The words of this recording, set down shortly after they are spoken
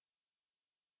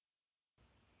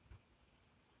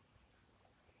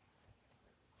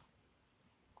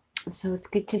So it's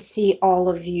good to see all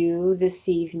of you this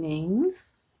evening.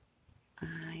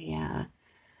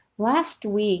 Last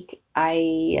week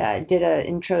I did an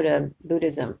intro to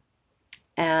Buddhism,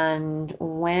 and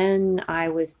when I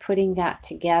was putting that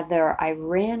together, I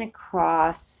ran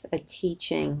across a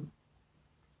teaching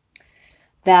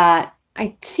that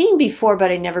I'd seen before, but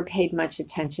I never paid much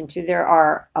attention to. There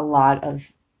are a lot of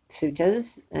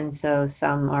suttas, and so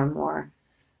some are more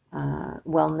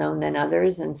well known than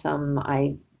others, and some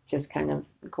I just kind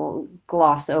of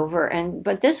gloss over.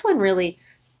 But this one really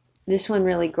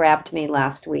grabbed me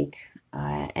last week,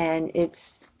 and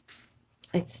it's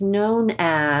known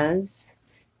as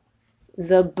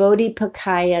the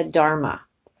Bodhipakkhaya Dharma.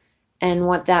 And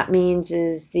what that means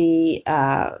is the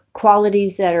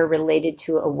qualities that are related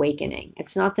to awakening.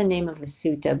 It's not the name of the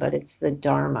sutta, but it's the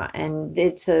Dharma. And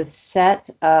it's a set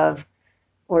of,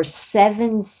 or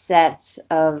 7 sets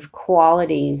of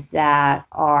qualities that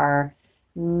are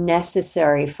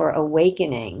necessary for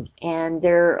awakening. And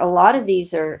a lot of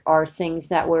these are things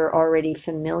that we're already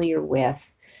familiar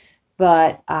with.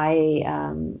 But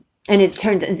and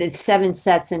it's 7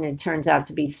 sets, and it turns out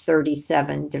to be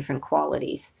 37 different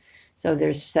qualities. So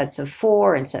there's sets of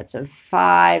 4 and sets of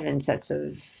 5 and sets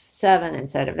of 7 and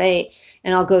set of 8,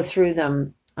 and I'll go through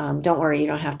them. Don't worry, you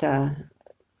don't have to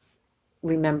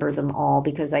remember them all,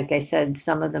 because like I said,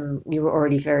 some of them you were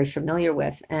already very familiar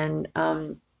with, and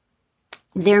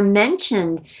they're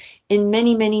mentioned in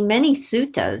many, many, many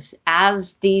suttas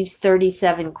as these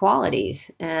 37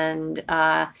 qualities, and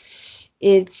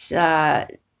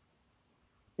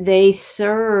they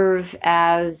serve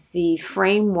as the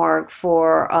framework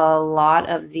for a lot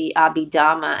of the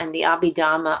Abhidhamma, and the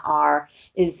Abhidhamma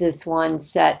is this one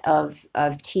set of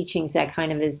teachings that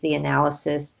kind of is the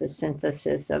analysis, the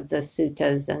synthesis of the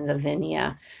suttas and the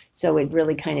Vinaya. So it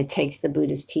really kind of takes the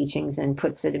Buddhist teachings and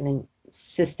puts it in,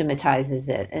 systematizes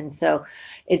it, and so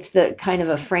it's the kind of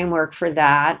a framework for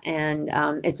that. And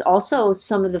it's also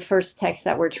some of the first texts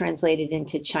that were translated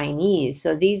into Chinese.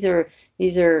 So these 7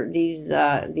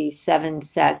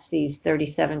 sets, these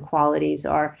 37 qualities,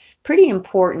 are pretty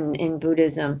important in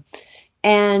Buddhism.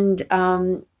 And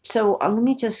so let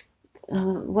me just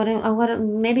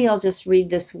maybe I'll just read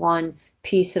this one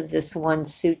piece of this one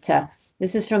sutta.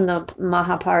 This is from the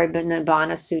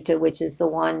Mahaparinibbana Sutta, which is the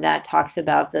one that talks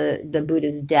about the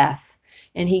Buddha's death.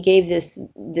 And he gave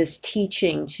this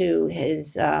teaching to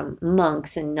his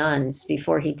monks and nuns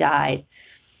before he died.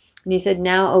 And he said,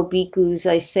 "Now, O bhikkhus,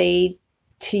 I say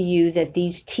to you that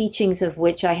these teachings of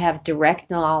which I have direct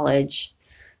knowledge,"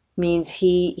 means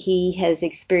he has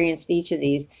experienced each of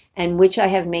these, "and which I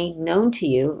have made known to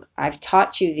you," I've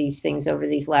taught you these things over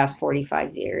these last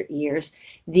 45 years,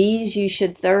 "these you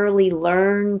should thoroughly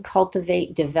learn,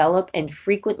 cultivate, develop, and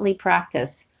frequently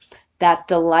practice, that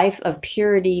the life of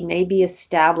purity may be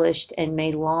established and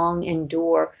may long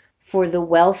endure for the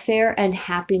welfare and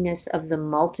happiness of the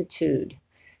multitude,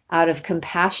 out of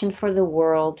compassion for the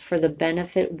world, for the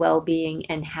benefit, well-being,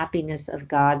 and happiness of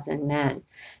gods and men."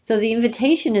 So the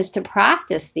invitation is to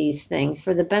practice these things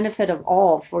for the benefit of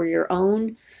all, for your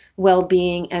own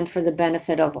well-being, and for the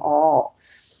benefit of all.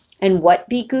 And what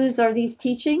bhikkhus are these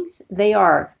teachings? They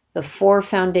are the 4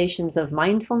 foundations of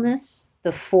mindfulness,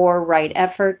 the 4 right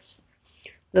efforts,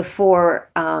 the 4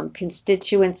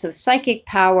 constituents of psychic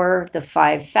power, the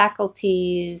 5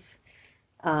 faculties,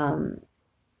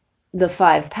 the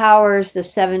 5 powers, the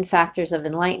 7 factors of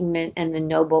enlightenment, and the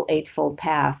Noble Eightfold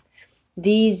Path.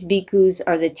 These bhikkhus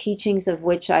are the teachings of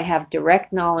which I have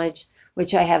direct knowledge,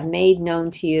 which I have made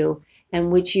known to you,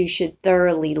 and which you should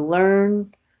thoroughly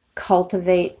learn,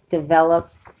 cultivate, develop,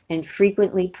 and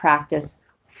frequently practice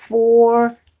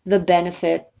for the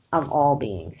benefit of all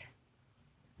beings.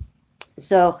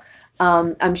 So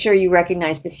I'm sure you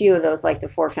recognized a few of those, like the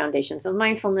 4 foundations of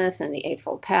mindfulness and the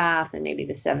Eightfold Path, and maybe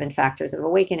the 7 factors of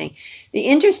awakening. The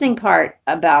interesting part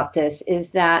about this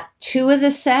is that 2 of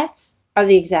the sets are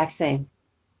the exact same.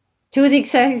 2 of the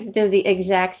sets, they're the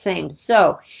exact same.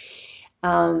 So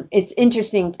it's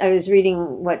interesting. I was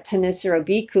reading what Thanissaro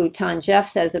Bhikkhu, Tan Jeff,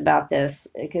 says about this,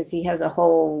 because he has a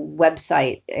whole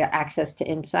website, Access to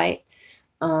Insight,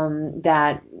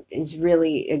 that is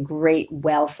really a great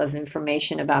wealth of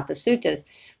information about the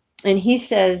suttas. And he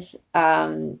says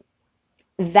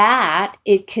that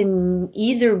it can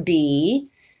either be,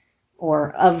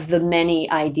 or of the many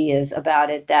ideas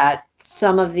about it, that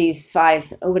some of these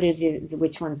 5,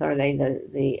 which ones are they?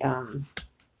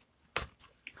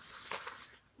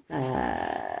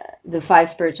 The 5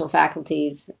 spiritual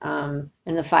faculties, and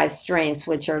the 5 strengths,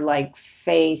 which are like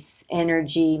faith,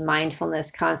 energy,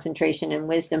 mindfulness, concentration, and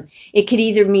wisdom. It could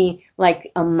either be like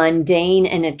a mundane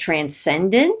and a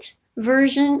transcendent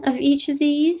version of each of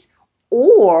these,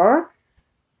 Or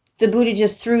the Buddha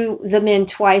just threw them in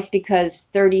twice because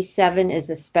 37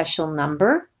 is a special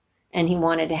number and he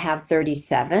wanted to have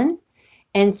 37.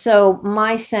 And so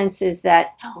my sense is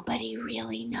that nobody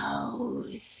really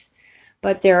knows.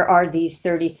 But there are these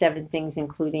 37 things,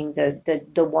 including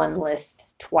the one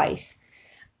list twice.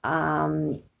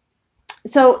 So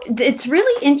it's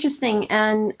really interesting.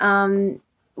 And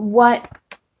what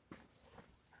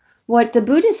the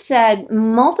Buddha said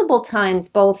multiple times,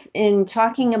 both in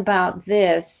talking about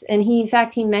this, and in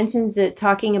fact, he mentions it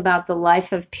talking about the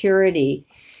life of purity,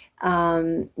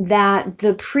 that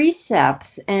the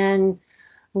precepts and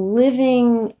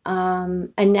living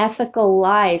an ethical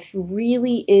life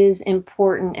really is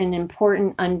important, an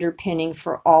important underpinning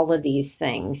for all of these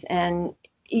things. And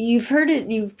you've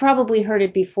probably heard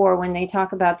it before when they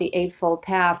talk about the Eightfold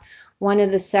Path. One of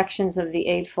the sections of the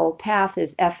Eightfold Path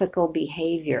is ethical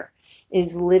behavior,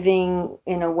 is living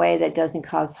in a way that doesn't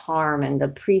cause harm, and the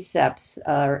precepts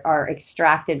are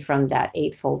extracted from that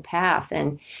Eightfold Path.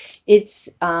 And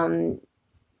it's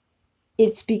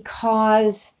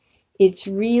because it's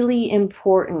really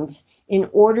important in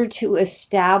order to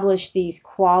establish these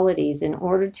qualities, in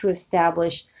order to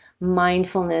establish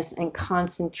mindfulness and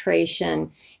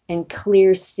concentration and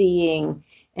clear seeing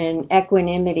and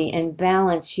equanimity and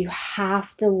balance. You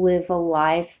have to live a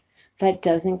life that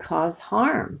doesn't cause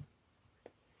harm.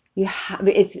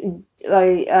 James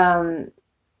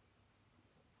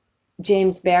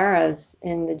Barras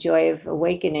in The Joy of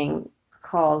Awakening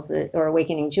calls it, or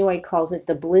Awakening Joy calls it,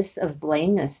 the bliss of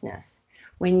blamelessness.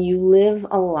 When you live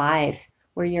a life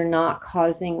where you're not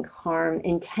causing harm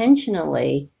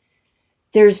intentionally,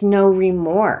 there's no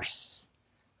remorse.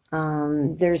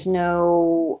 There's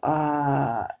no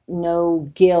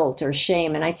guilt or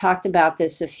shame. And I talked about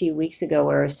this a few weeks ago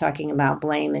where I was talking about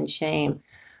blame and shame.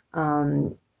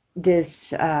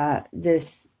 This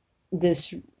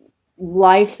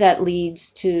life that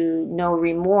leads to no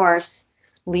remorse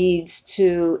leads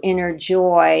to inner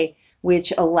joy,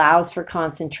 which allows for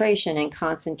concentration, and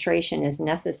concentration is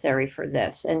necessary for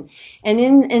this. And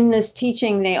in this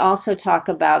teaching, they also talk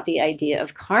about the idea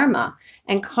of karma.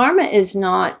 And karma is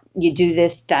not, you do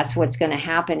this, that's what's going to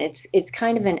happen. It's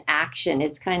kind of an action.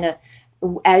 It's kind of,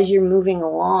 as you're moving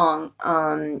along,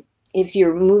 if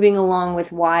you're moving along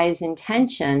with wise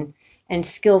intention and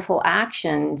skillful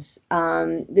actions,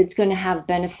 it's going to have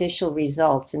beneficial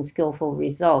results and skillful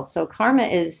results. So karma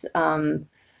is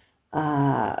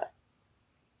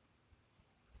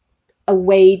a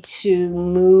way to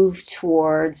move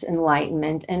towards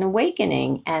enlightenment and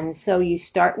awakening. And so you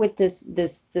start with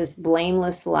this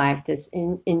blameless life,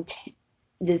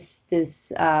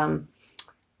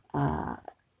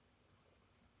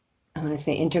 I want to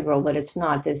say integral, but it's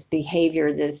not, this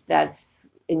behavior, that's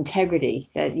integrity,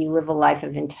 that you live a life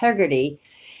of integrity,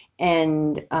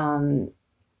 and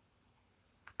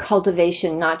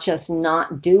cultivation, not just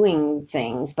not doing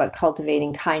things, but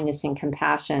cultivating kindness and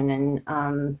compassion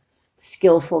and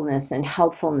skillfulness and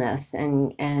helpfulness,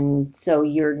 and so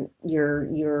you're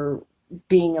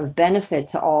being of benefit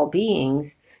to all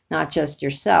beings, not just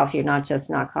yourself. You're not just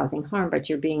not causing harm, but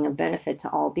you're being of benefit to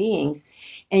all beings,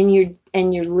 and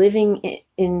you're living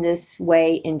in this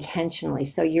way intentionally.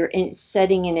 So you're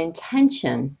setting an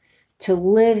intention to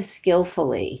live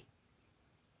skillfully.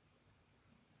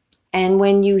 And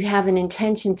when you have an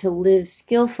intention to live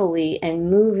skillfully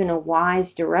and move in a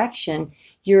wise direction,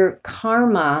 your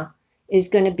karma is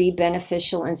going to be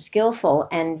beneficial and skillful.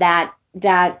 And that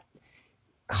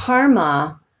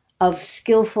karma of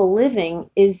skillful living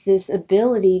is this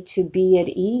ability to be at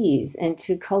ease and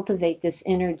to cultivate this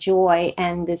inner joy,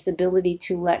 and this ability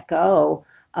to let go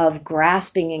of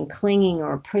grasping and clinging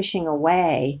or pushing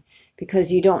away,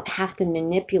 because you don't have to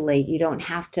manipulate. You don't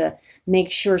have to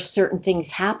make sure certain things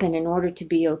happen in order to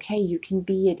be okay. You can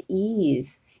be at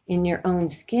ease in your own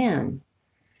skin.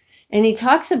 And he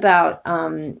talks about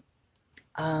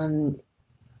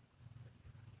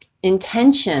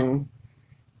intention.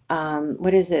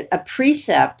 What is it? A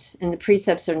precept, and the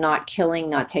precepts are not killing,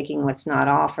 not taking what's not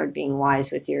offered, being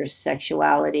wise with your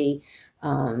sexuality,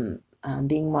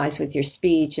 being wise with your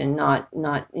speech, and not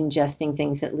ingesting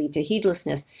things that lead to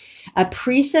heedlessness. A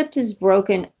precept is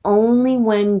broken only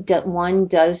when one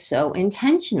does so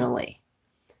intentionally.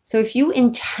 So if you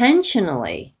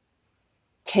intentionally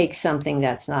take something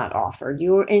that's not offered,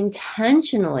 you're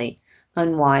intentionally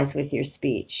unwise with your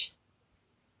speech,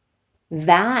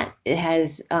 that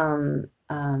has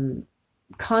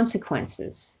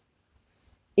consequences.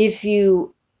 If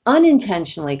you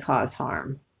unintentionally cause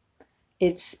harm,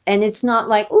 it's not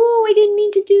like, oh, I didn't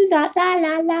mean to do that, la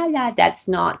la la la. That's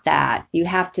not that. You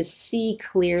have to see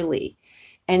clearly,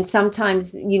 And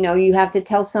sometimes, you have to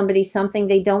tell somebody something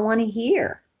they don't want to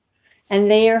hear,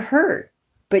 and they are hurt,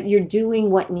 but you're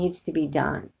doing what needs to be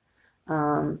done.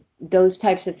 Those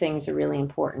types of things are really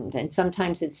important. And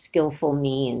sometimes it's skillful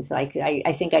means. Like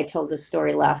I think I told the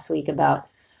story last week about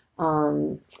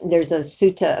there's a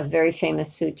sutta, a very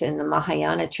famous sutta in the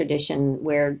Mahayana tradition,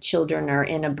 where children are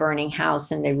in a burning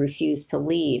house and they refuse to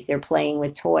leave. They're playing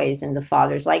with toys and the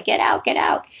father's like, get out, get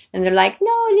out. And they're like,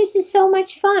 no, this is so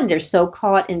much fun. They're so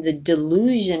caught in the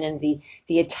delusion and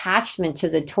the attachment to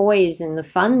the toys and the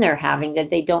fun they're having that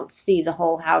they don't see the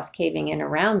whole house caving in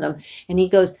around them. And he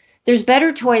goes, there's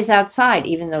better toys outside,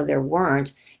 even though there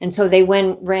weren't. And so they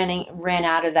ran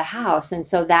out of the house. And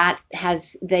so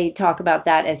they talk about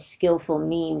that as skillful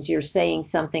means. You're saying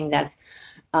something that's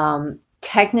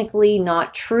technically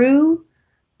not true,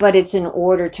 but it's in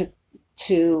order to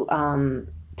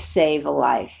save a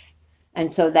life.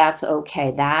 And so that's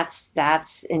okay.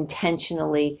 That's an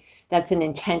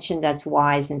intention that's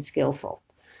wise and skillful.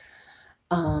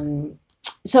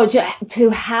 So to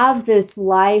have this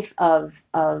life of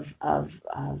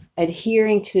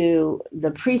adhering to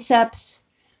the precepts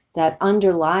that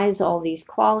underlies all these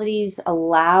qualities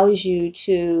allows you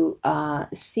to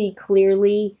see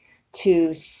clearly,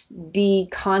 to be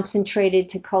concentrated,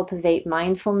 to cultivate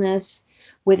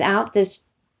mindfulness without this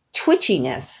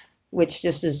twitchiness, which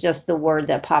is just the word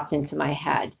that popped into my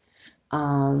head.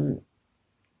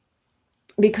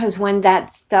 Because when that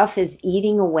stuff is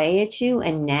eating away at you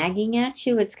and nagging at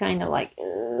you, it's kind of like,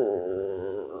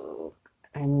 ugh,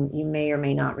 and you may or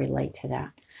may not relate to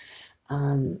that.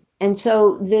 And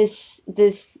so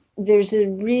there's a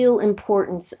real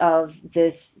importance of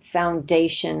this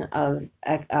foundation of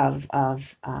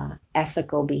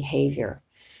ethical behavior,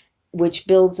 which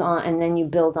builds on, and then you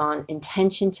build on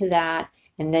intention to that,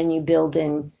 and then you build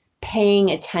in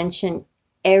paying attention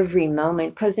every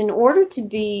moment. Because in order to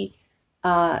be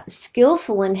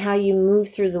skillful in how you move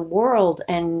through the world,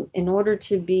 and in order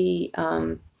to be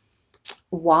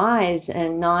wise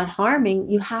and not harming,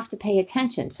 you have to pay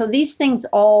attention. So these things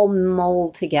all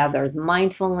mold together,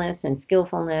 mindfulness and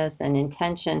skillfulness and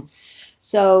intention.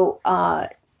 So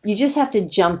you just have to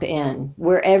jump in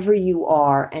wherever you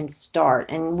are and start.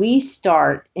 And we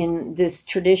start in this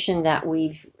tradition that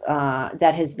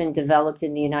that has been developed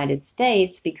in the United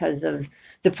States because of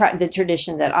the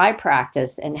tradition that I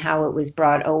practice and how it was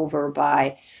brought over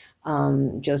by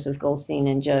Joseph Goldstein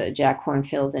and Jack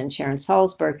Kornfield and Sharon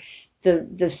Salzberg.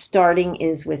 The starting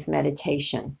is with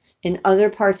meditation. In other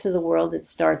parts of the world, it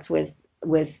starts with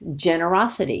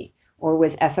generosity or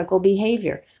with ethical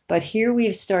behavior. But here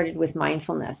we've started with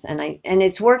mindfulness, and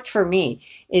it's worked for me.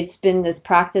 It's been this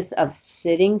practice of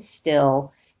sitting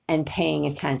still and paying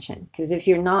attention. Because if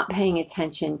you're not paying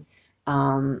attention,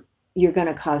 you're going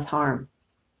to cause harm.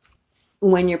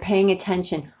 When you're paying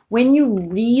attention, when you're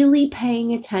really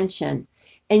paying attention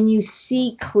and you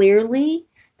see clearly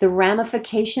the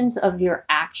ramifications of your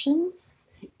actions,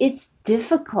 it's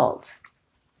difficult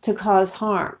to cause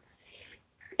harm,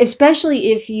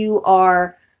 especially if you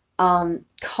are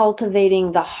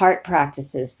cultivating the heart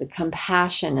practices, the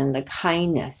compassion and the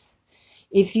kindness.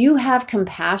 If you have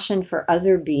compassion for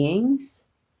other beings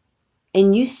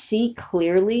and you see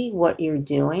clearly what you're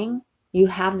doing, you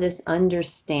have this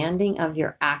understanding of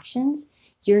your actions,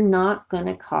 you're not going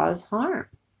to cause harm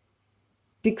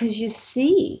because you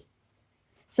see.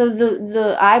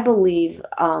 So I believe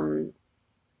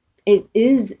it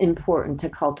is important to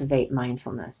cultivate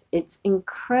mindfulness. It's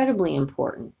incredibly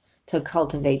important to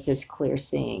cultivate this clear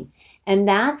seeing. And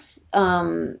that's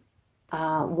one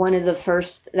of the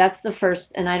first, that's the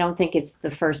first, and I don't think it's the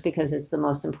first because it's the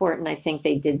most important. I think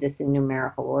they did this in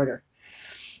numerical order.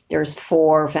 There's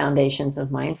 4 foundations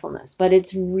of mindfulness, but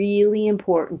it's really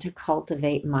important to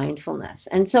cultivate mindfulness.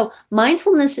 And so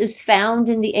mindfulness is found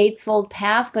in the Eightfold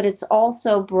Path, but it's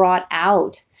also brought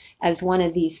out as one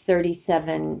of these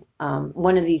 7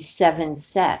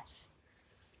 sets,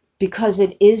 because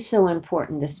it is so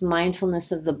important, this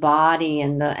mindfulness of the body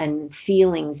and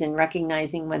feelings, and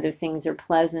recognizing whether things are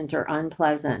pleasant or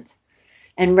unpleasant,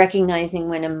 and recognizing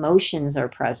when emotions are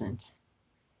present.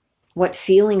 What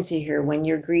feelings you hear when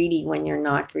you're greedy, when you're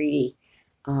not greedy,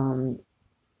 when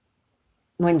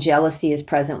jealousy is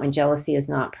present, when jealousy is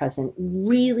not present,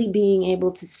 really being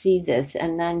able to see this.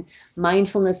 And then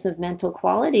mindfulness of mental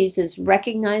qualities is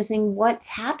recognizing what's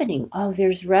happening. Oh,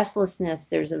 there's restlessness,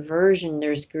 there's aversion,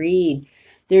 there's greed,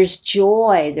 there's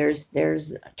joy,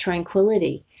 there's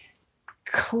tranquility.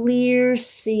 Clearly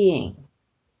seeing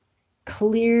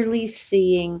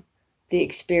the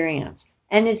experience.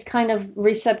 And it's kind of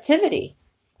receptivity.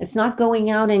 It's not going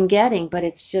out and getting, but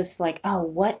it's just like, oh,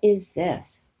 what is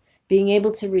this? being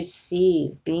able to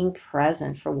receive, being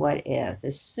present for what is.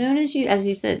 As soon as you, as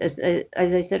you said, as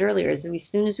I said earlier, as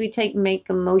soon as we make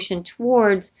a motion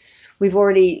towards, we've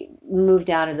already moved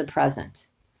out of the present,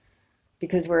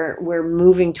 because we're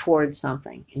moving towards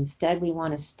something. Instead, we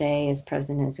want to stay as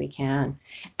present as we can.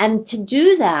 And to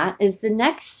do that is the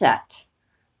next set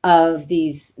of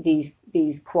these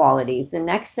qualities. The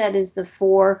next set is the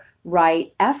 4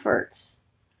 right efforts,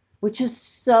 which is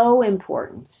so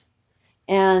important.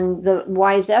 And the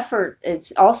wise effort,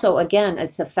 it's also, again,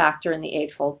 it's a factor in the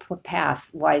Eightfold Path,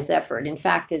 wise effort. In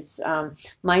fact, it's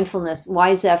mindfulness,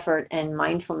 wise effort and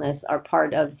mindfulness are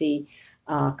part of the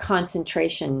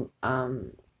concentration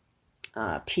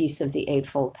piece of the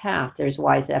Eightfold Path. There's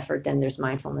wise effort, then there's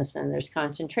mindfulness, then there's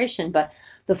concentration. But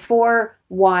the 4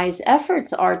 wise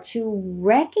efforts are to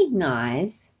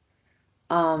recognize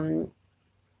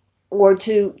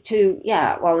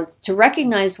it's to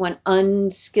recognize when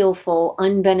unskillful,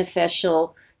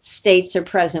 unbeneficial states are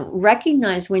present.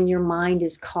 Recognize when your mind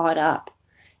is caught up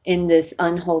in this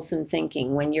unwholesome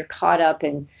thinking, when you're caught up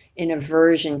in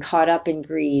aversion, caught up in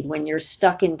greed, when you're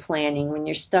stuck in planning, when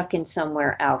you're stuck in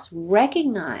somewhere else.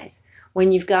 Recognize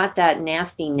when you've got that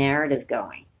nasty narrative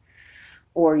going,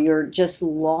 or you're just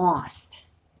lost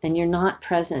and you're not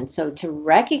present. So to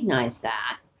recognize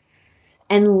that,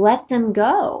 and let them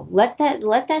go. Let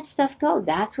that stuff go.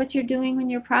 That's what you're doing when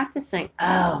you're practicing.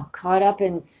 Oh, caught up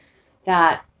in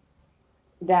that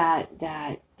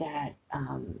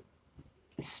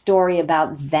story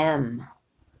about them,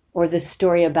 or the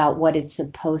story about what it's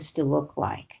supposed to look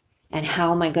like, and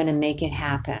how am I going to make it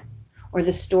happen, or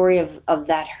the story of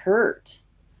that hurt.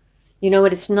 You know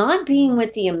what? It's not being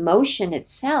with the emotion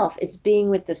itself. It's being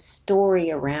with the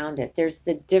story around it. There's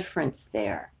the difference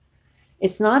there.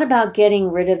 It's not about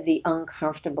getting rid of the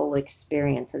uncomfortable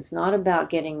experience. It's not about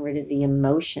getting rid of the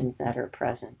emotions that are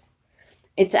present.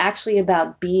 It's actually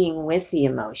about being with the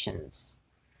emotions.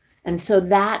 And so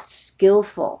that's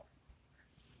skillful.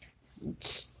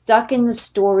 Stuck in the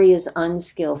story is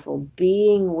unskillful.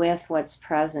 Being with what's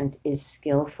present is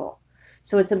skillful.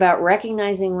 So it's about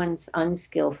recognizing what's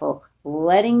unskillful,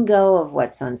 letting go of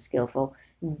what's unskillful,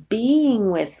 being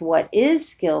with what is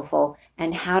skillful,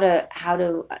 and how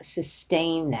to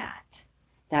sustain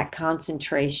that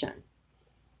concentration,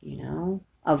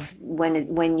 of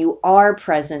when you are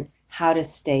present, how to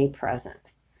stay present.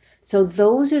 So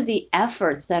those are the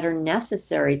efforts that are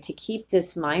necessary to keep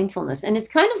this mindfulness. And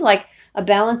it's kind of like a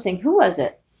balancing. Who was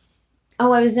it?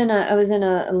 Oh, I was in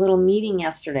a little meeting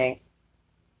yesterday,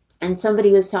 and somebody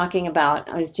was talking about,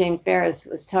 James Barris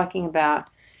was talking about,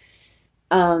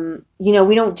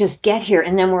 we don't just get here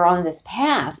and then we're on this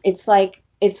path. It's like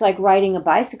riding a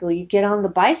bicycle. You get on the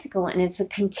bicycle and it's a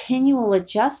continual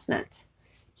adjustment.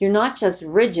 You're not just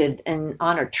rigid and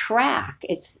on a track.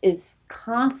 It's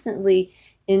constantly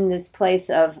in this place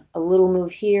of a little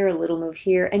move here,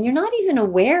 and you're not even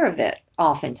aware of it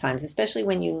oftentimes, especially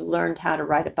when you learned how to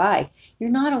ride a bike. You're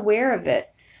not aware of it.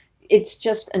 It's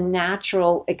just a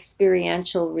natural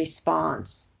experiential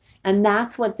response. And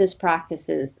that's what this practice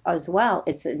is as well.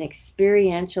 It's an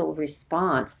experiential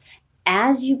response.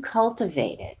 As you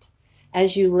cultivate it,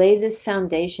 as you lay this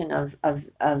foundation of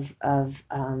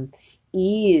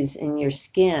ease in your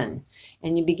skin,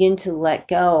 and you begin to let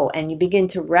go, and you begin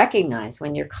to recognize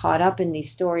when you're caught up in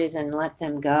these stories and let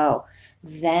them go,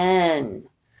 then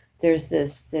there's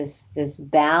this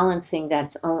balancing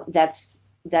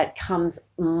that comes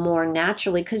more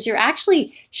naturally, because you're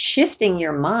actually shifting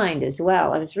your mind as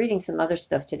well. I was reading some other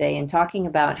stuff today and talking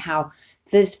about how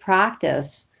this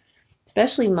practice,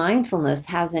 especially mindfulness,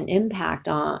 has an impact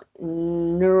on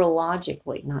neuro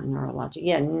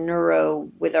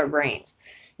with our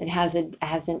brains. It has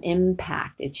an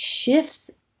impact.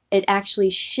 It actually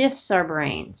shifts our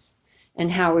brains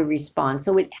and how we respond.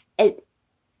 So it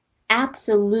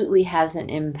absolutely has an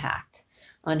impact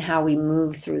on how we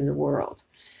move through the world.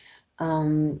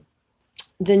 So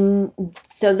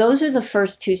those are the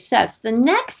first 2 sets. The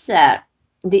next set,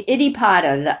 the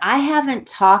Iddhipada, I haven't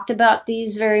talked about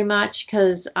these very much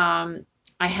because I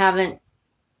haven't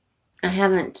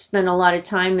spent a lot of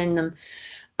time in them.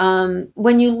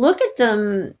 When you look at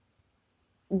them,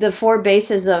 the 4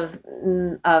 bases of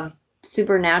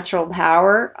supernatural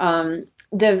power,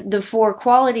 the 4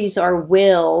 qualities are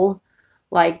will,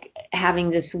 like having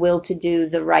this will to do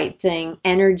the right thing;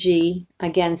 energy,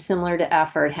 again, similar to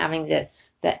effort, having the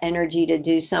energy to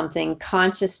do something;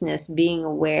 consciousness, being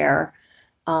aware;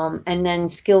 and then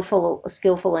skillful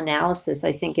analysis.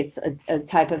 I think it's a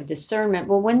type of discernment.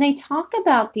 Well, when they talk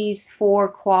about these 4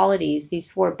 qualities,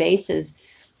 these 4 bases,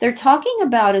 they're talking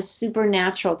about a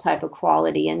supernatural type of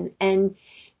quality, and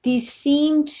these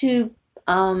seem to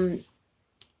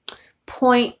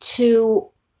point to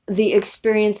the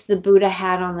experience the Buddha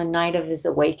had on the night of his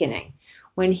awakening.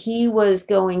 When he was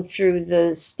going through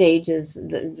the stages,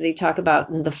 they talk about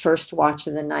in the first watch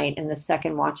of the night and the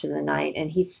second watch of the night, and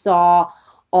he saw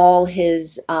all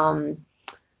his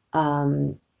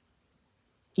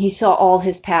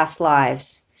past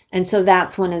lives. And so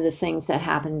that's one of the things that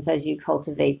happens as you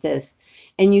cultivate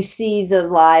this. And you see the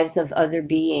lives of other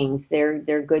beings, their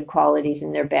good qualities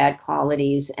and their bad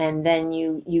qualities. And then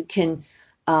you can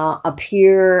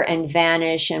appear and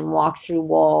vanish and walk through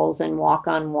walls and walk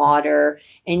on water,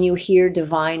 and you hear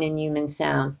divine and human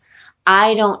sounds.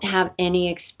 I don't have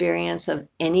any experience of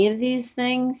any of these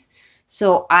things,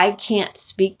 so I can't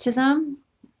speak to them.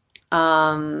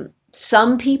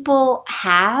 Some people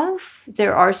have.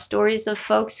 There are stories of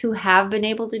folks who have been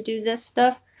able to do this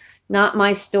stuff. Not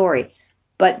my story,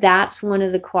 but that's one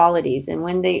of the qualities. And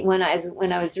when I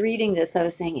was reading this, I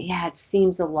was saying, yeah, it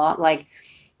seems a lot like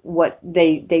what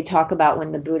they talk about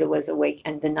when the Buddha was awake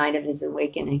and the night of his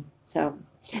awakening. So,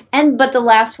 but the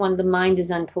last one, the mind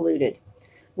is unpolluted,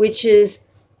 which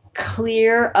is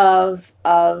clear of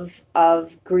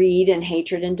greed and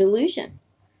hatred and delusion.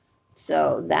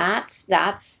 So that's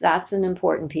an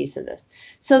important piece of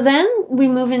this. So then we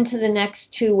move into the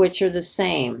next two, which are the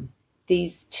same.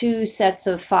 These two sets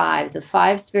of five, the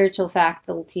five spiritual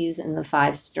faculties and the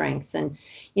five strengths. And,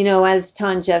 as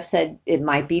Ton Jeff said, it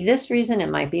might be this reason, it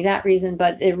might be that reason,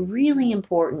 but they're really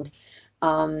important.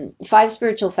 Five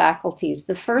spiritual faculties.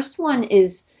 The first one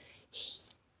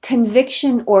is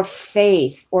conviction or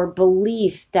faith or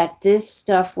belief that this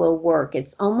stuff will work.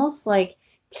 It's almost like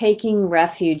taking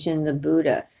refuge in the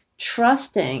Buddha,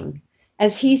 trusting,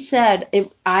 as he said,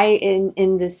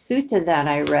 in the sutta that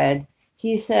I read,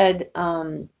 he said,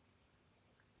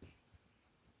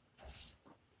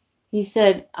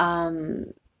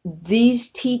 these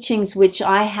teachings which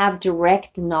I have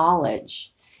direct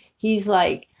knowledge, he's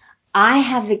like, I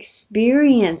have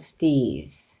experienced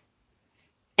these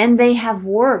and they have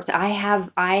worked. I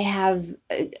have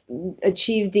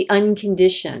achieved the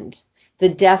unconditioned, the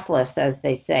deathless, as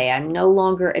they say. I'm no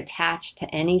longer attached to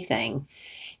anything.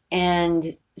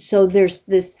 And so there's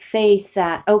this faith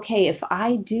that, okay, if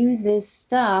I do this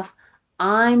stuff,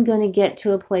 I'm going to get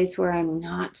to a place where I'm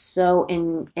not so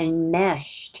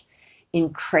enmeshed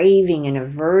in craving and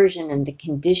aversion and the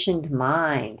conditioned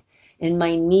mind and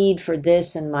my need for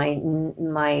this and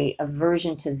my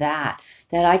aversion to that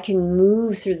I can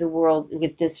move through the world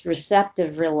with this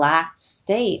receptive, relaxed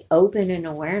state, open in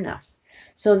awareness.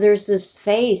 So there's this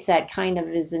faith that kind of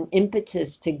is an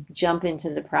impetus to jump into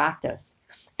the practice.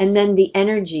 And then the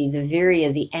energy, the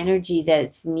virya, the energy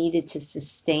that's needed to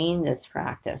sustain this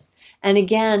practice. And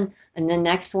again, and the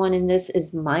next one in this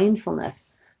is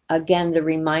mindfulness. Again, the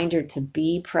reminder to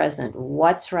be present.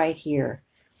 What's right here?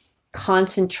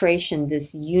 Concentration,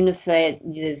 this unified,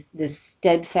 this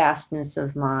steadfastness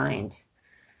of mind.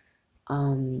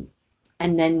 And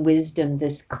then wisdom,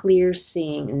 this clear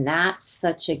seeing. And that's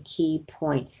such a key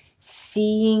point.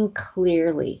 Seeing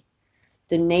clearly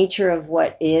the nature of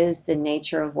what is, the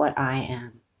nature of what I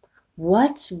am.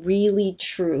 What's really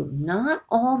true? Not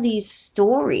all these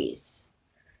stories,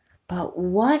 but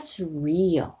what's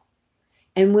real?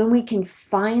 And when we can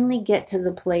finally get to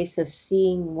the place of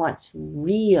seeing what's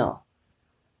real,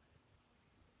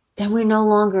 then we're no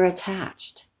longer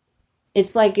attached.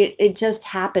 It's like it just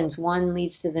happens. One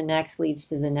leads to the next, leads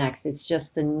to the next. It's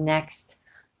just the next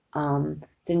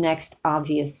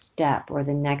obvious step or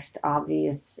the next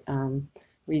obvious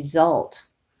result.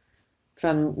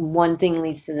 From one thing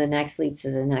leads to the next, leads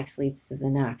to the next, leads to the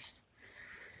next.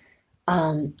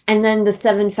 And then the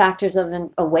 7 factors of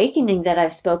an awakening that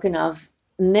I've spoken of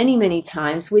many, many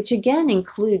times, which again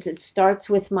includes, it starts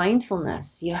with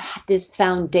mindfulness. You have this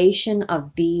foundation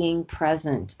of being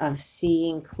present, of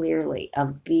seeing clearly,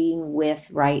 of being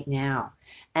with right now.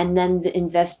 And then the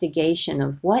investigation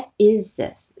of what is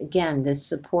this? Again, this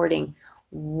supporting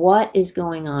what is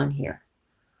going on here.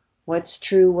 What's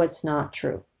true, what's not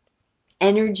true.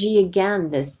 Energy, again,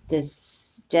 this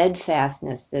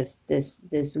steadfastness,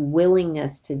 this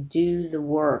willingness to do the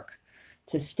work,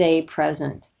 to stay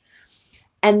present.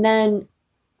 And then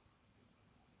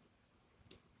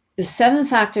the 7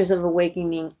 factors of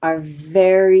awakening are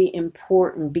very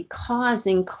important because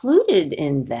included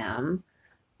in them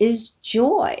is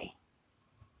joy.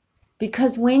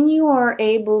 Because when you are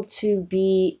able to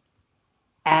be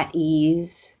at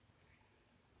ease,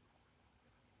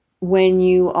 when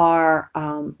you are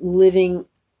living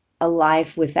a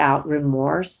life without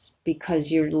remorse,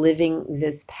 because you're living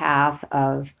this path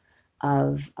of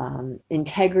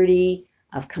integrity,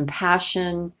 of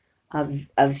compassion,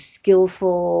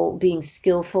 being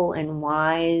skillful and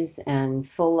wise and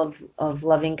full of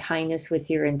loving kindness with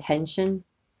your intention.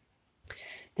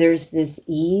 There's this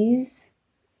ease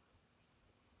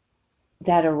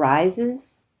that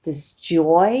arises, this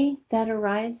joy that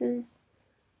arises,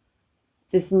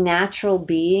 this natural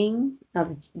being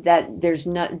of that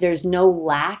there's no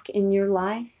lack in your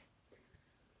life.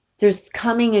 There's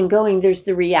coming and going. There's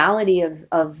the reality of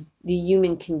the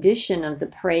human condition of the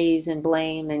praise and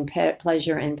blame and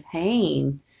pleasure and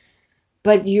pain.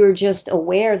 But you're just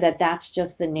aware that that's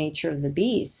just the nature of the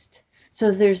beast.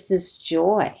 So there's this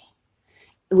joy,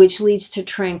 which leads to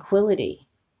tranquility,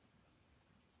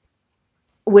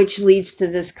 which leads to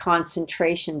this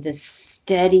concentration, this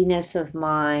steadiness of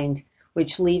mind,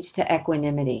 which leads to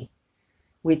equanimity,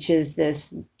 which is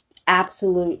this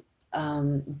absolute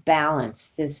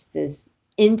balance, this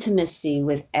intimacy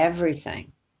with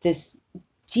everything, this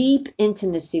deep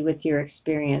intimacy with your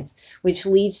experience, which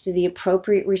leads to the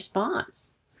appropriate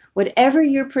response. Whatever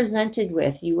you're presented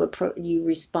with, you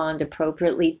respond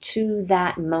appropriately to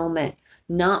that moment,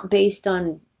 not based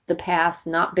on the past,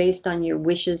 not based on your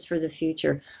wishes for the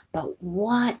future, but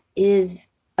what is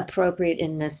appropriate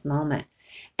in this moment.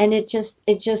 And it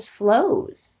just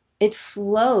flows. It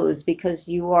flows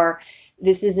because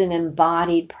this is an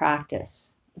embodied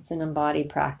practice. It's an embodied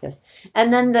practice.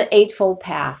 And then the Eightfold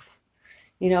Path.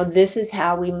 This is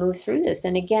how we move through this.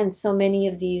 And again, so many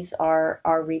of these are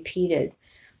repeated.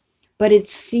 But it's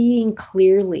seeing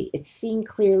clearly. It's seeing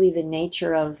clearly the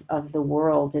nature of the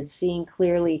world. It's seeing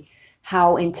clearly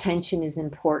how intention is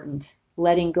important.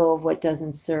 Letting go of what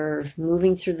doesn't serve.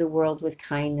 Moving through the world with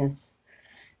kindness.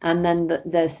 And then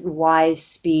the wise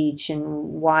speech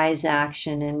and wise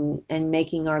action and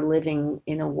making our living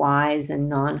in a wise and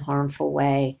non-harmful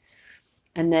way.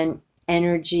 And then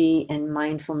energy and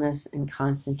mindfulness and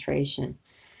concentration.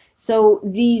 So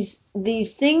these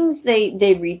things,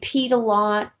 they repeat a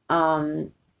lot.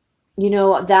 That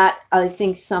I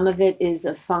think some of it is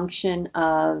a function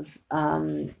of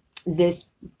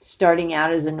this starting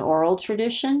out as an oral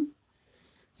tradition.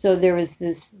 So there was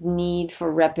this need for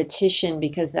repetition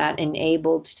because that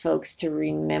enabled folks to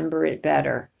remember it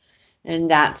better.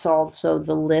 And that's also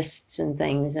the lists and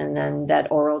things. And then that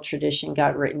oral tradition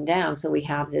got written down. So we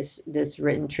have this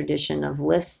written tradition of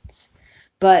lists.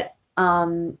 But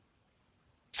I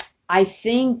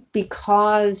think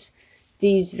because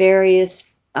these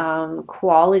various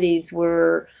qualities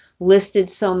were listed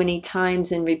so many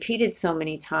times and repeated so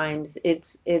many times,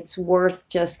 it's worth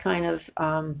just kind of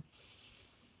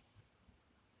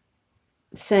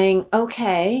saying,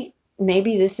 okay,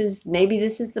 maybe this is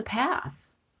the path.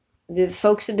 The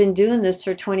folks have been doing this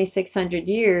for 2,600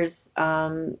 years.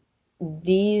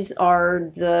 These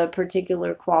are the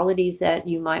particular qualities that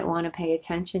you might want to pay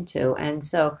attention to. And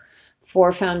so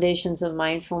 4 foundations of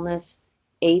mindfulness,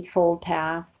 Eightfold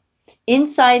Path.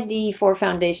 Inside the 4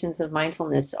 foundations of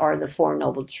mindfulness are the 4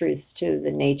 noble truths too,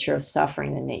 the nature of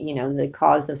suffering. And the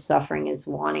cause of suffering is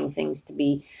wanting things to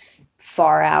be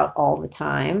far out all the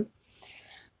time.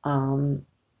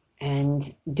 And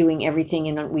doing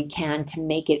everything we can to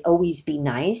make it always be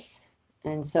nice.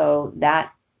 And so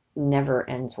that never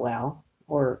ends well,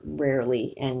 or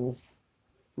rarely ends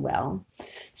well.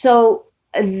 So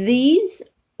I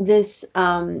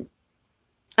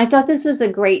thought this was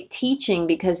a great teaching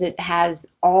because it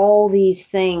has all these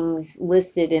things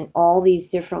listed in all these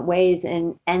different ways,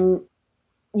 and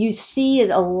you see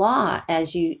it a lot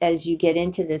as you get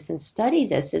into this and study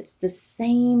this. It's the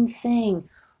same thing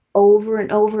over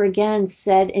and over again,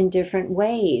 said in different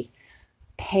ways.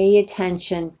 Pay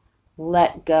attention,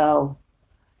 let go,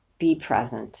 be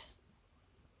present.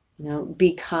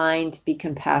 Be kind, be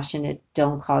compassionate,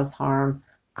 don't cause harm,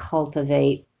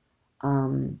 cultivate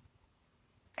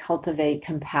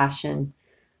compassion,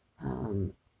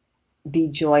 be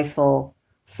joyful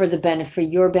for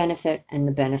your benefit and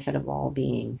the benefit of all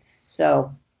beings.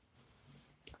 So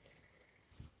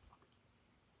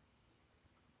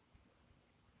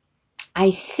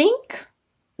I think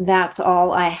that's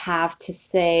all I have to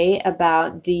say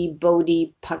about the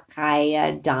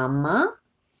Bodhipakkhaya Dhamma.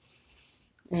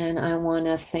 And I want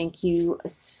to thank you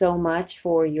so much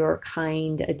for your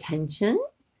kind attention.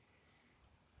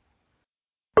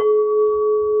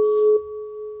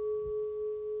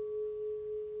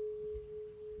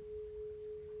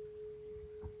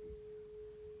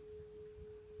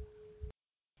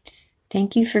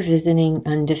 Thank you for visiting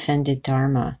Undefended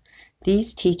Dharma.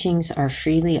 These teachings are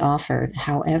freely offered.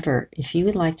 However, if you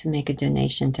would like to make a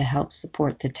donation to help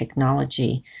support the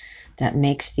technology that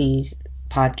makes these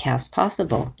podcasts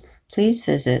possible, please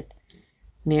visit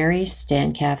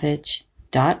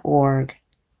marystankavich.org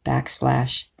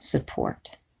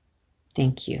 /support.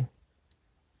 Thank you.